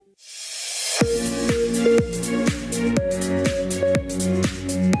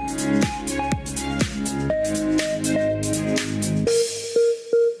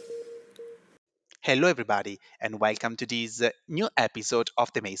Hello, everybody, and welcome to this new episode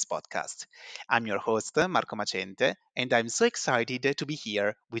of the MACE podcast. I'm your host, Marco Macente, and I'm so excited to be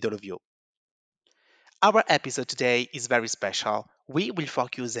here with all of you. Our episode today is very special. We will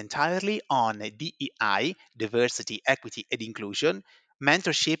focus entirely on DEI, diversity, equity, and inclusion,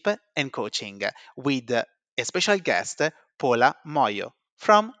 mentorship, and coaching, with a special guest, Paula Moio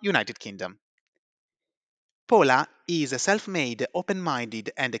from United Kingdom. Paula is a self made, open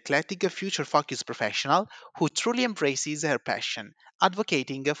minded, and eclectic future focused professional who truly embraces her passion,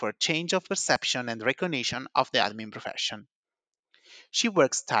 advocating for change of perception and recognition of the admin profession. She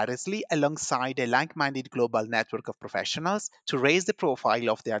works tirelessly alongside a like minded global network of professionals to raise the profile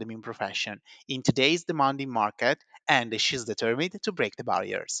of the admin profession in today's demanding market, and she's determined to break the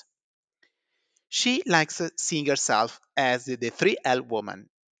barriers. She likes seeing herself as the 3L woman.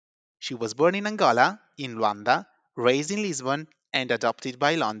 She was born in Angola, in Luanda, raised in Lisbon, and adopted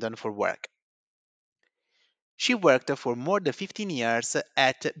by London for work. She worked for more than 15 years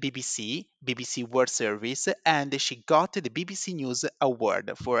at BBC World Service, and she got the BBC News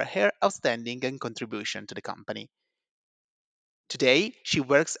Award for her outstanding contribution to the company. Today, she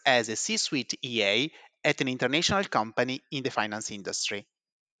works as a C suite EA at an international company in the finance industry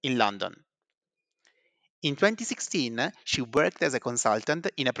in London. In 2016, she worked as a consultant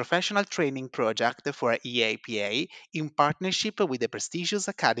in a professional training project for EAPA in partnership with the prestigious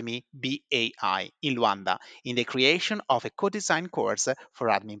academy BAI in Luanda in the creation of a co-design course for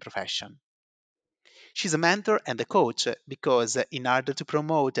admin profession. She's a mentor and a coach because in order to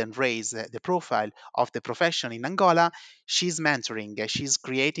promote and raise the profile of the profession in Angola, she's mentoring, she's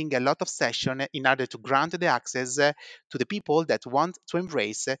creating a lot of sessions in order to grant the access to the people that want to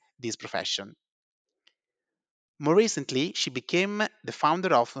embrace this profession. More recently, she became the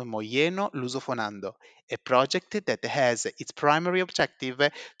founder of Moyeno Lusofonando, a project that has its primary objective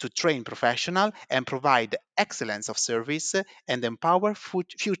to train professionals and provide excellence of service and empower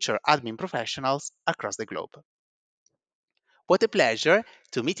future admin professionals across the globe. What a pleasure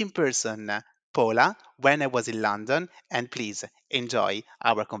to meet in person Paula when I was in London, and please enjoy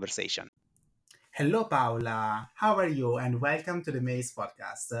our conversation. Hello, Paula. How are you? And welcome to the Maze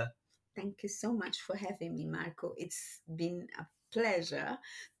podcast. Thank you so much for having me, Marco. It's been a pleasure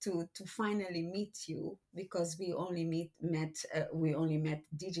to finally meet you because we only met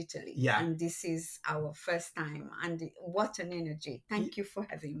digitally, Yeah, and this is our first time. And what an energy! Thank you for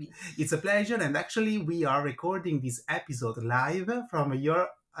having me. it's a pleasure, and actually, we are recording this episode live from your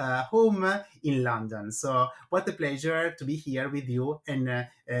home in London. So, what a pleasure to be here with you and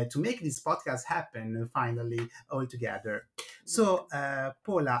to make this podcast happen finally all together. So,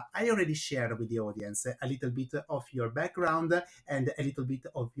 Paula, I already shared with the audience a little bit of your background and a little bit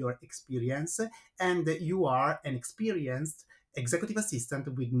of your experience, and you are an experienced executive assistant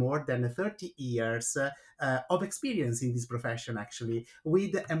with more than 30 years of experience in this profession, actually,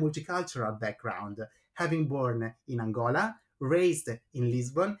 with a multicultural background, having born in Angola, raised in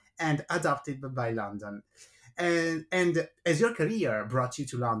Lisbon, and adopted by London. And as your career brought you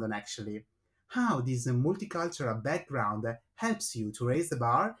to London, actually, how this multicultural background helps you to raise the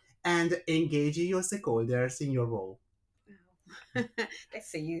bar and engage your stakeholders in your role? Wow.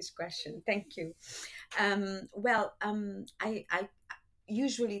 That's a huge question. Thank you. I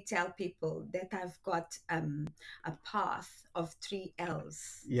usually tell people that I've got a path of three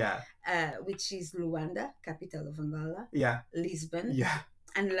L's, Yeah, which is Luanda, capital of Angola, yeah, Lisbon, yeah,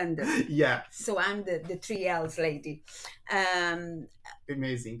 and London. yeah, So I'm the three L's lady. Um,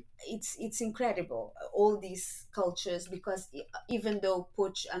 amazing. it's incredible, all these cultures, because even though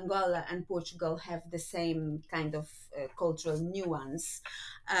Angola and Portugal have the same kind of cultural nuance,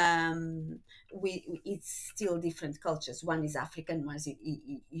 um, it's still different cultures. One is African, one is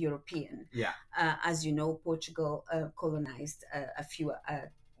European. Yeah, As you know, Portugal colonized a few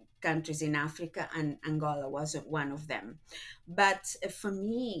countries in Africa, and Angola was one of them. But for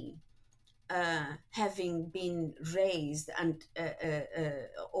me, having been raised and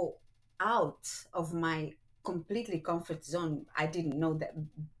out of my completely comfort zone, I didn't know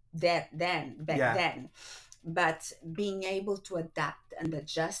that then back yeah, then, but being able to adapt and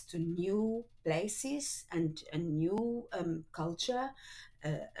adjust to new places and a new culture,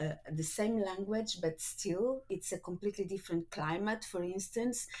 the same language, but still it's a completely different climate, for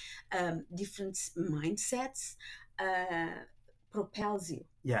instance, different mindsets, uh, propels you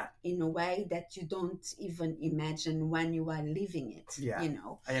yeah, in a way that you don't even imagine when you are living it, yeah.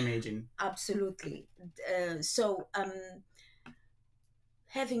 I imagine. Absolutely. So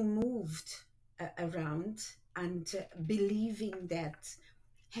having moved around and believing that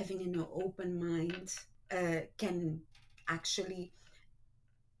having an open mind can actually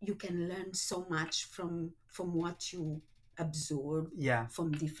you can learn so much from what you absorb, Yeah.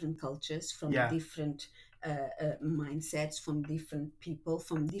 from different cultures, from Yeah. different mindsets, from different people,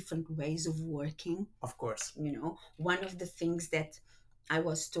 from different ways of working. Of course. One of the things that I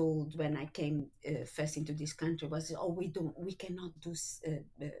was told when I came first into this country was, "Oh, we cannot do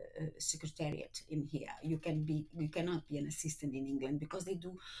secretariat in here. You cannot be an assistant in England because they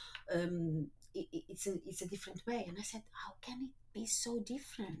do. It's a different way." And I said, "How can it be so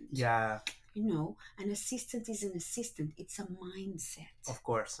different?" Yeah. An assistant is an assistant. It's a mindset. Of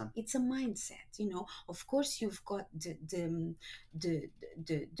course. It's a mindset. Of course, you've got the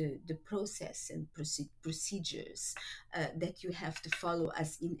process and procedures that you have to follow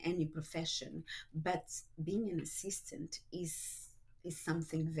as in any profession, but being an assistant is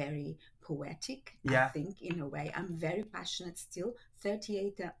something very poetic. I Yeah. think, in a way. I'm very passionate still,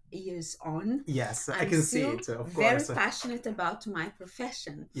 38 years on. Yes, I I'm can see still it, of very course. passionate about my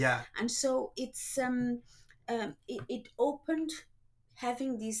profession. Yeah. And so it opened,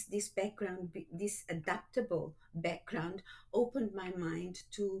 having this background, this adaptable background, opened my mind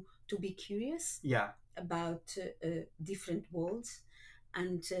to be curious Yeah. about different worlds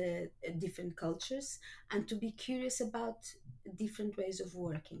and different cultures, and to be curious about different ways of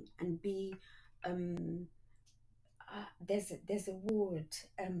working, and be um, there's a word,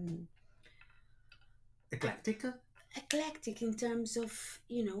 Eclectic? eclectic, in terms of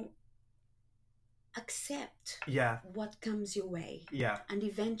accept Yeah. what comes your way, Yeah. and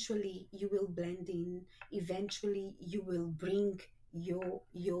eventually you will blend in. Eventually you will bring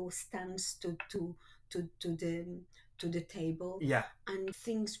your stance to the table, Yeah. and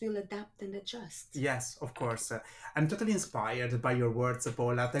things will adapt and adjust. Yes, of course. I'm totally inspired by your words,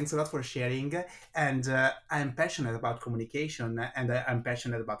 Paula. Thanks a lot for sharing. And I'm passionate about communication and I'm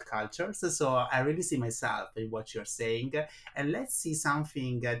passionate about cultures. So I really see myself in what you're saying. And let's see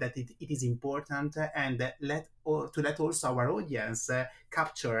something that it is important and to let also our audience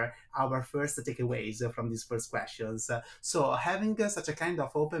capture our first takeaways from these first questions. So having such a kind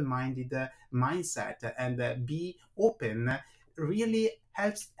of open-minded mindset and be open really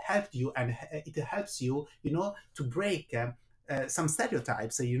helped you, and it helps you, to break some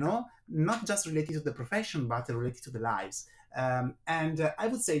stereotypes, not just related to the profession but related to the lives. And I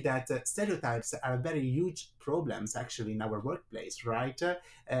would say that stereotypes are very huge problems actually in our workplace, right?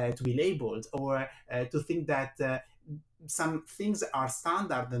 To be labeled or to think that some things are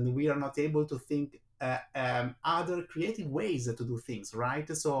standard and we are not able to think other creative ways to do things, right?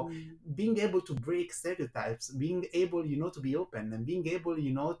 So Mm. being able to break stereotypes, being able, to be open, and being able,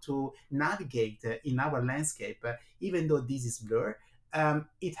 to navigate in our landscape, even though this is blur,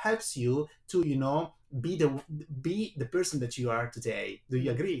 it helps you to, be the person that you are today. Do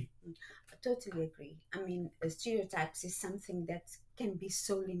you Mm. agree? I totally agree. I mean, stereotypes is something that can be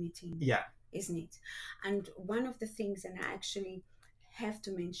so limiting, Yeah. isn't it? And one of the things, and I actually have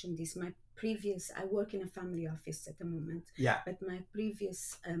to mention this, I work in a family office at the moment, Yeah. but my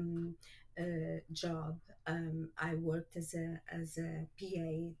previous job, I worked as a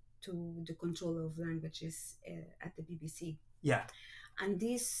PA to the control of languages at the BBC. Yeah. And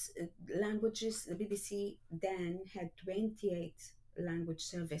these languages, the BBC then had 28 language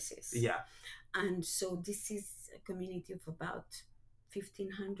services. Yeah. And so this is a community of about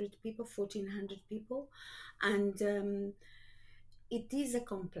 1,500 people, 1,400 people. And it is a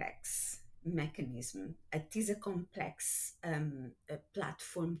complex mechanism. It is a complex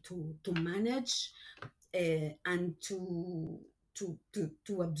platform to manage, and to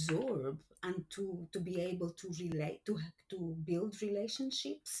absorb, and to be able to relate, to build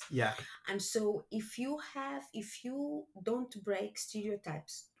relationships. Yeah. And so if you don't break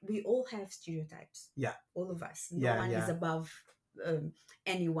stereotypes, we all have stereotypes. Yeah. All of us. No Yeah. one is Yeah. above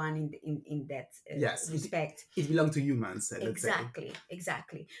anyone in that Yes, respect. it belongs to humans, let's say.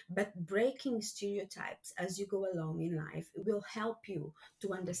 Exactly. But breaking stereotypes as you go along in life will help you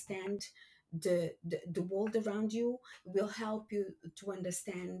to understand the world around you, will help you to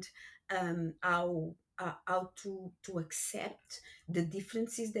understand how to accept the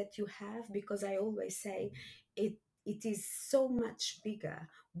differences that you have, because I always say it it is so much bigger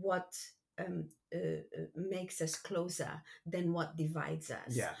what makes us closer than what divides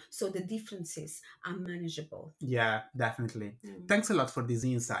us. Yeah. So the differences are manageable. Yeah, definitely. Mm. Thanks a lot for these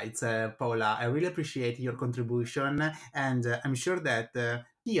insights, Paula. I really appreciate your contribution, and I'm sure that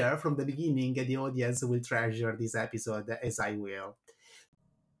here from the beginning, the audience will treasure this episode as I will.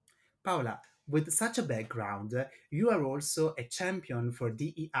 Paula, with such a background, you are also a champion for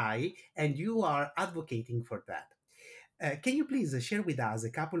DEI and you are advocating for that. Can you please share with us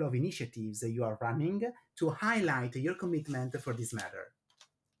a couple of initiatives you are running to highlight your commitment for this matter?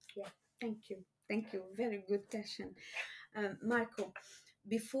 Thank you. Thank you. Very good question. Marco,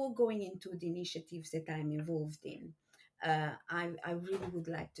 before going into the initiatives that I'm involved in, I really would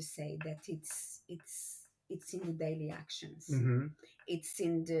like to say that it's in the daily actions. Mm-hmm. It's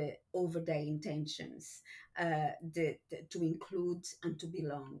in the overday intentions, to include and to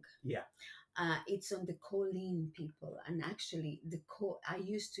belong. Yeah. It's on the call in people, and actually the call, I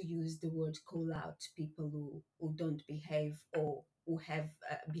used to use the word call out people who don't behave, or who have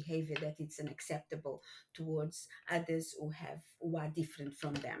behavior that it's unacceptable towards others who are different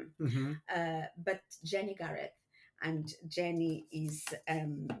from them. Mm-hmm. But Jenny Garrett, and Jenny is a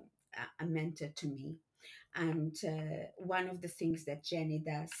mentor to me. And one of the things that Jenny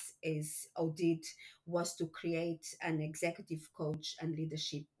does is, or did, was to create an executive coach and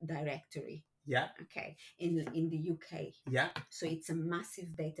leadership directory. Yeah. Okay, in the UK. Yeah. So it's a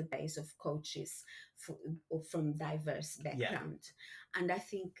massive database of coaches from diverse background. Yeah. And I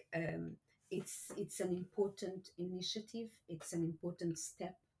think it's an important initiative. It's an important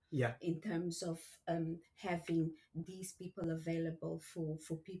step. Yeah. In terms of having these people available for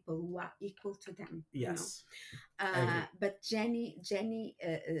people who are equal to them. Yes. You know? But Jenny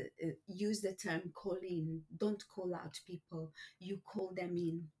used the term call in. Don't call out people. You call them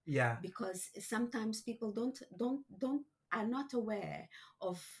in. Yeah. Because sometimes people don't are not aware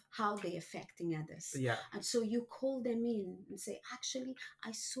of how they're affecting others. Yeah. And so you call them in and say, actually,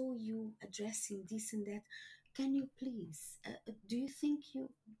 I saw you addressing this and that. Can you please? Do you think you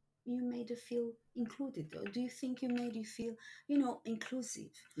made her feel included, or do you think you made you feel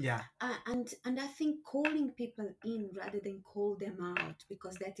inclusive? Yeah. And I think calling people in rather than call them out,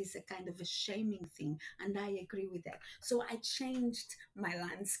 because that is a kind of a shaming thing, and I agree with that. So I changed my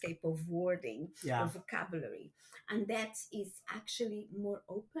landscape of wording. Yeah. Or vocabulary, and that is actually more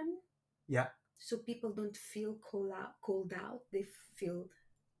open. Yeah. So people don't feel called out, they feel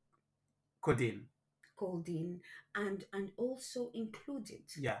called in. Called in, and also included.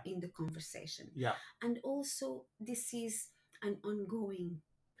 Yeah. In the conversation. Yeah. And also this is an ongoing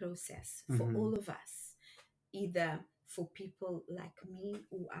process for all of us, either for people like me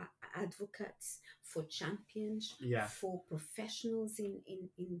who are advocates, for champions. Yeah. For professionals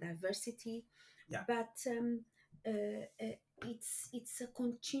in diversity. Yeah. But it's a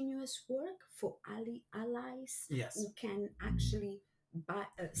continuous work for allies. Yes. Who can actually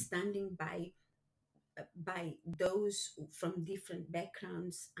standing by those from different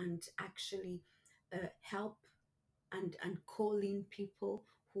backgrounds, and actually help and call in people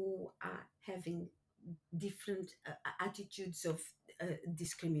who are having different attitudes of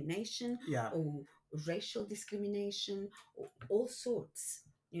discrimination. Yeah. Or racial discrimination, or all sorts.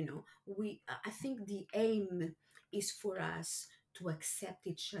 I think the aim is for us to accept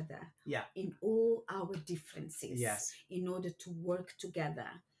each other. Yeah. In all our differences. Yes. In order to work together,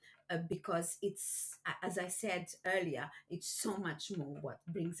 because it's, as I said earlier, it's so much more what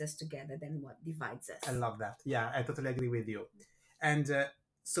brings us together than what divides us. I love that. Yeah, I totally agree with you. And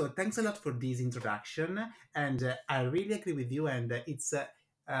so thanks a lot for this introduction. And I really agree with you. And it's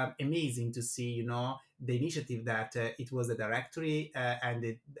amazing to see, the initiative that it was a directory, and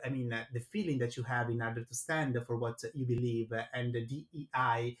the feeling that you have in order to stand for what you believe, and the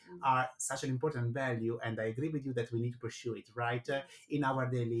DEI are such an important value. And I agree with you that we need to pursue it, right, in our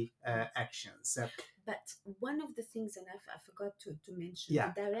daily actions. But one of the things, and I forgot to mention,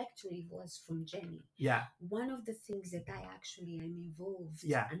 yeah, the directory was from Jenny. Yeah. One of the things that I actually am involved,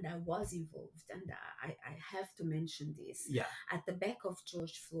 yeah, and I was involved, and I have to mention this. Yeah. At the back of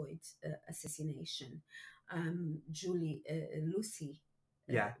George Floyd's assassination, Lucy,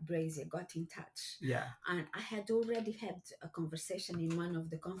 yeah, Brazier got in touch. Yeah. And I had already had a conversation in one of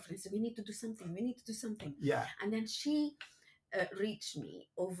the conferences. We need to do something. We need to do something. Yeah. And then she reached me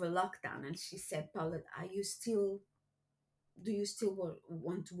over lockdown, and she said, Paula, do you still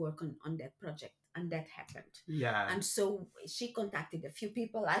want to work on that project? And that happened. Yeah. And so she contacted a few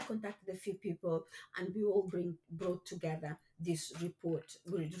people, I contacted a few people, and we all brought together this report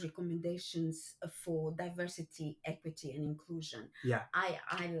with recommendations for diversity, equity, and inclusion. Yeah. I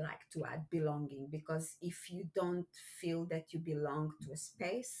like to add belonging, because if you don't feel that you belong to a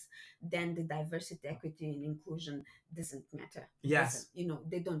space, then the diversity, equity, and inclusion doesn't matter. Yes.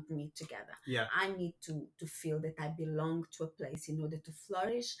 They don't meet together. Yeah. I need to feel that I belong to a place in order to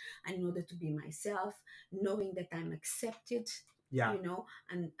flourish, and in order to be myself, knowing that I'm accepted. Yeah.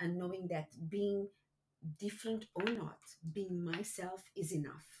 And knowing that being different or not, being myself is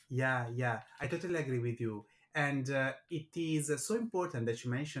enough. Yeah, yeah, I totally agree with you. And it is so important that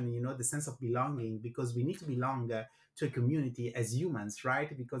you mention, the sense of belonging, because we need to belong to a community as humans,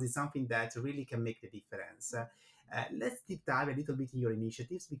 right? Because it's something that really can make the difference. Let's deep dive a little bit in your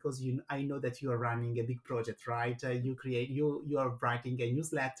initiatives because I know that you are running a big project, right? You are writing a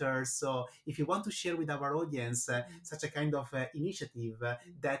newsletter. So if you want to share with our audience such a kind of initiative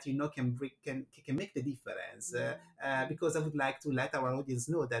that can make the difference, because I would like to let our audience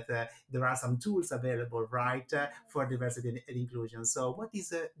know that there are some tools available, right, for diversity and inclusion. So what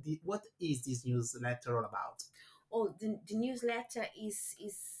is this newsletter all about? Oh, the newsletter is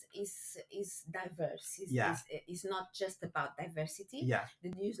diverse. Yeah, Is not just about diversity. yeah,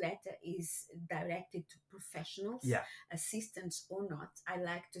 The newsletter is directed to professionals, yeah, assistants or not. I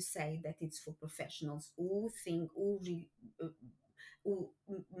like to say that it's for professionals who think uh,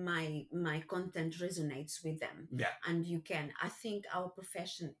 my content resonates with them. yeah, And you can, I think our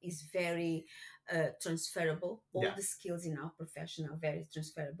profession is very transferable. All yeah, the skills in our profession are very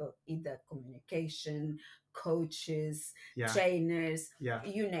transferable, either communication, coaches, yeah, trainers, yeah,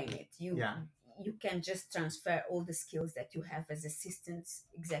 you name it. yeah, You can just transfer all the skills that you have as assistants,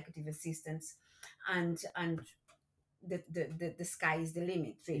 executive assistants, and the sky is the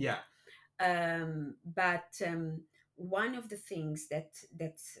limit, really. yeah, But one of the things that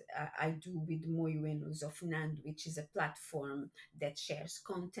I do with Moio of Nand, which is a platform that shares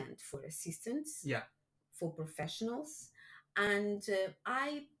content for assistants, yeah, for professionals, and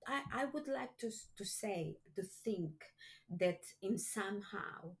I would like to say, to think that in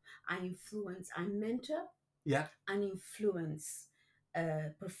somehow I mentor yeah, and influence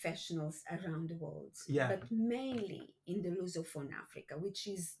professionals around the world, yeah, but mainly in the Lusophone Africa, which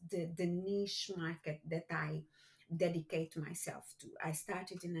is the niche market that I dedicate myself to. I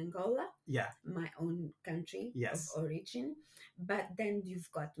started in Angola, yeah, my own country of yes, origin, but then you've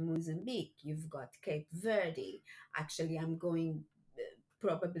got Mozambique, you've got Cape Verde. Actually, I'm going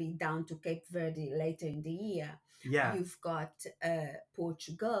probably down to Cape Verde later in the year. yeah, You've got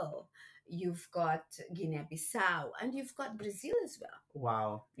Portugal, you've got Guinea-Bissau, and you've got Brazil as well.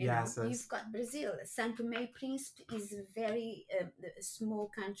 wow, yes, You've got Brazil. Santo Tomé Príncipe is a very small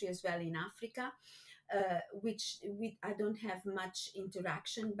country as well in Africa, which with I don't have much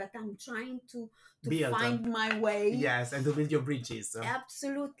interaction, but I'm trying to build, find my way. yes, and to build your bridges.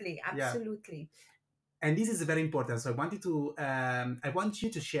 Absolutely, Yeah, absolutely. and this is very important. So I want you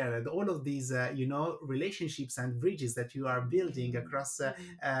to share that all of these relationships and bridges that you are building across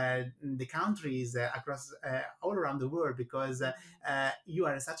the countries, across all around the world, because you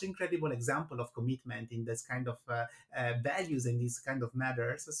are such an incredible example of commitment in this kind of values and these kind of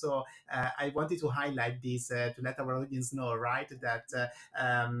matters. So I wanted to highlight this to let our audience know, right, that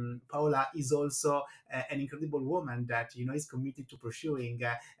Paula is also an incredible woman that is committed to pursuing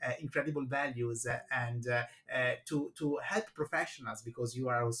incredible values and to help professionals, because you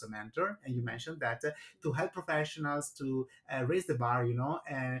are also a mentor and you mentioned that to help professionals to raise the bar,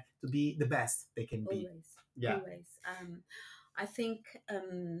 and to be the best they can be. Always, Yeah, always. I think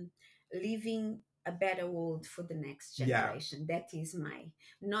leaving a better world for the next yeah, generation. That is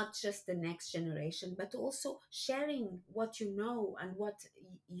not just the next generation, but also sharing what you know and what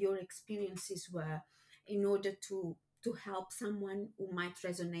your experiences were, in order to help someone who might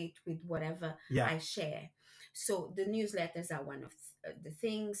resonate with whatever yeah, I share. So the newsletters are one of the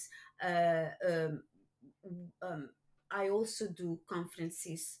things. Uh, um, um, I also do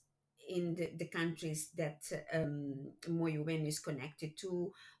conferences in the countries that Moio is connected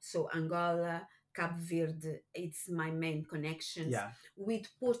to. So Angola, Cabo Verde, it's my main connections. yeah, With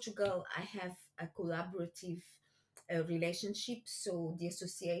Portugal, I have a collaborative relationship. So the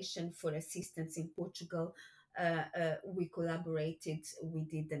Association for Assistance in Portugal, we collaborated. We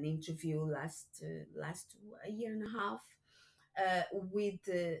did an interview last a year and a half with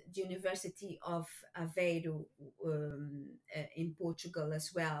the University of Aveiro in Portugal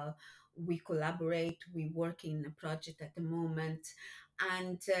as well. We collaborate, we work in a project at the moment,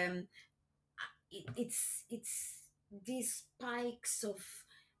 and it's these spikes of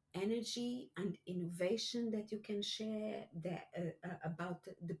energy and innovation that you can share about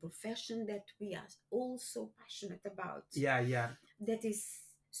the profession that we are all so passionate about, yeah, yeah, that is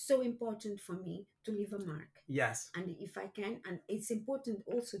so important for me to leave a mark. yes, And if I can, and it's important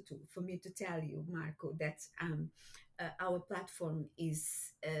also to for me to tell you, Marco, that our platform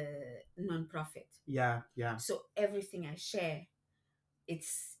is non-profit. yeah, yeah, So everything I share,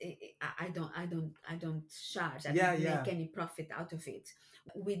 I don't charge. I yeah, don't yeah, make any profit out of it.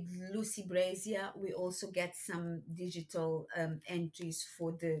 With Lucy Brazia, we also get some digital entries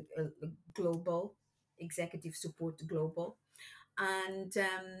for the global executive support global. And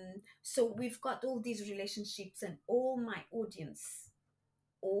so we've got all these relationships, and all my audience,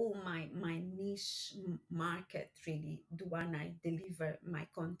 all my niche market, really, the one I deliver my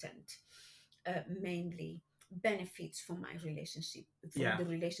content mainly, benefits from my relationship, from Yeah. the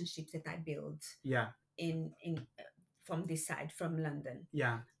relationships that I build Yeah. in from this side, from London.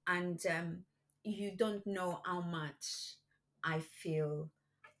 Yeah. And you don't know how much I feel,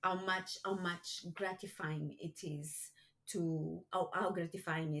 how much gratifying it is how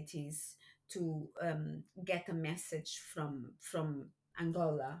gratifying it is to get a message from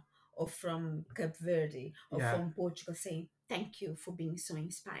Angola or from Cape Verde or Yeah. from Portugal saying thank you for being so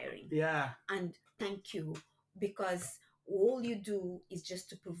inspiring, Yeah. and thank you because all you do is just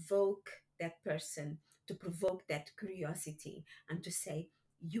to provoke that person, to provoke that curiosity, and to say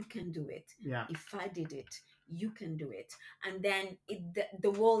you can do it. Yeah. If I did it, you can do it. And then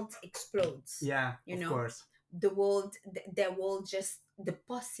the world explodes, Yeah. you Of know. course. The world, just the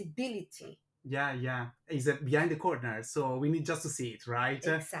possibility. Yeah. Yeah. Is behind the corner, so we need just to see it, right?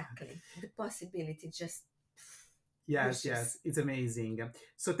 Exactly, the possibility just Yes, wishes. yes, it's amazing.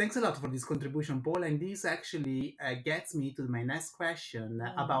 So thanks a lot for this contribution, Paul. And this actually gets me to my next question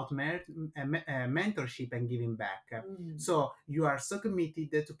Mm, about mentorship and giving back. mm, So you are so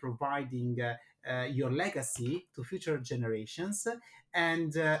committed to providing your legacy to future generations,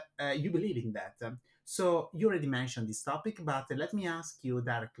 and you believe in that. So you already mentioned this topic, but let me ask you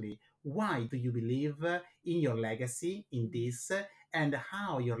directly: why do you believe in your legacy in mm. this? And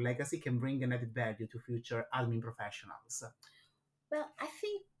how your legacy can bring an added value to future admin professionals. Well, I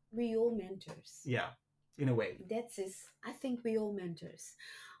think we all mentors. Yeah, in a way. That's is. I think we all mentors.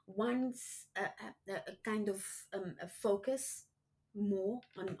 One's a kind of a focus more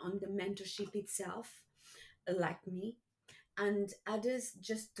on the mentorship itself, like me, and others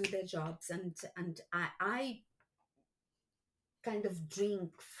just do their jobs, and I kind of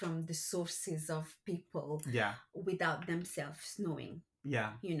drink from the sources of people Yeah, without themselves knowing,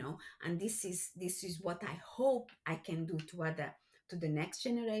 yeah, and this is what I hope I can do to to the next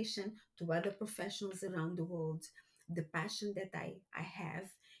generation, to other professionals around the world, the passion that I have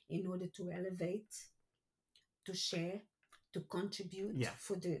in order to elevate, to share, to contribute yeah,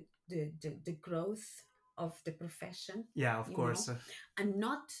 for the growth of the profession, yeah, of you know course. and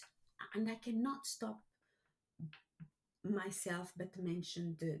not and I cannot stop myself but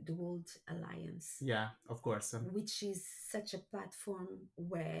mention the World Alliance, Yeah, of course. which is such a platform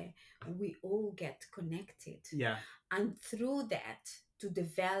where we all get connected, Yeah, and through that to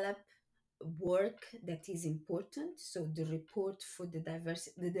develop work that is important. So the report for the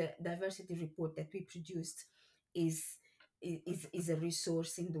diversity report that we produced is is a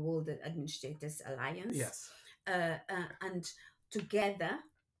resource in the World Administrators Alliance, yes, and together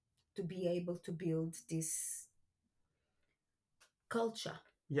to be able to build this culture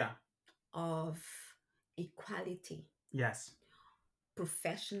yeah, of equality, yes,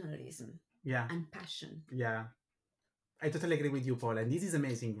 professionalism, yeah, and passion. yeah. I totally agree with you, Paul. And this is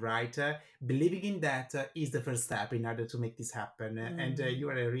amazing, right? Believing in that is the first step in order to make this happen. And Mm. you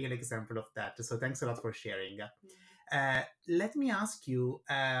are a real example of that. So thanks a lot for sharing. Let me ask you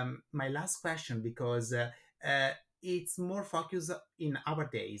my last question because uh, it's more focused in our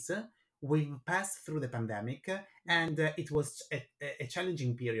days. We've passed through the pandemic and it was a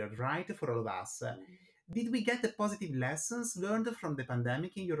challenging period, right, for all of us. Did we get the positive lessons learned from the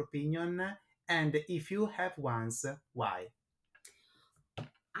pandemic, in your opinion? And if you have ones, why?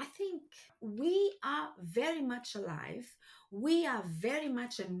 I think we are very much alive. We are very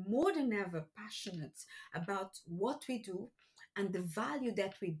much and more than ever passionate about what we do and the value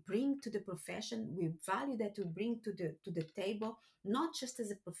that we bring to the profession. We value that we bring to the table, not just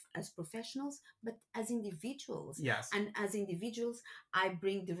as professionals, but as individuals. Yes. And as individuals, I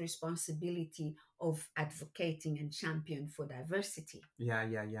bring the responsibility of advocating and champion for diversity. Yeah,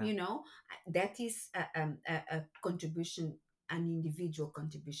 yeah, yeah. That is a contribution, an individual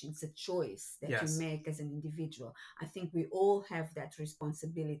contribution. It's a choice that you Yes. make as an individual. I think we all have that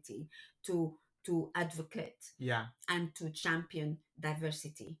responsibility to advocate Yeah. and to champion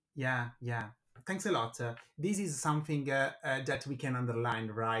diversity. Yeah, yeah. Thanks a lot. This is something that we can underline,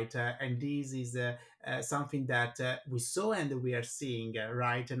 right? And this is something that we saw and we are seeing,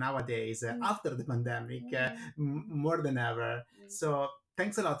 right, nowadays Mm, after the pandemic mm, more than ever. mm. So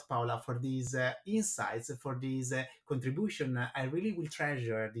thanks a lot, Paula, for these insights, for this contribution. I really will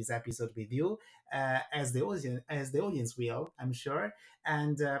treasure this episode with you, as the audience will, I'm sure.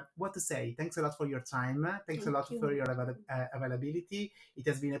 And what to say? Thanks a lot for your time. Thanks a Thank lot you, for your Marco. availability. It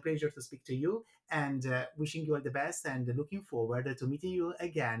has been a pleasure to speak to you, and wishing you all the best and looking forward to meeting you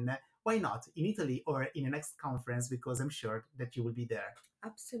again. Why not in Italy or in the next conference? Because I'm sure that you will be there.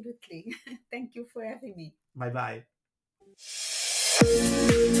 Absolutely. Thank you for having me. Bye bye.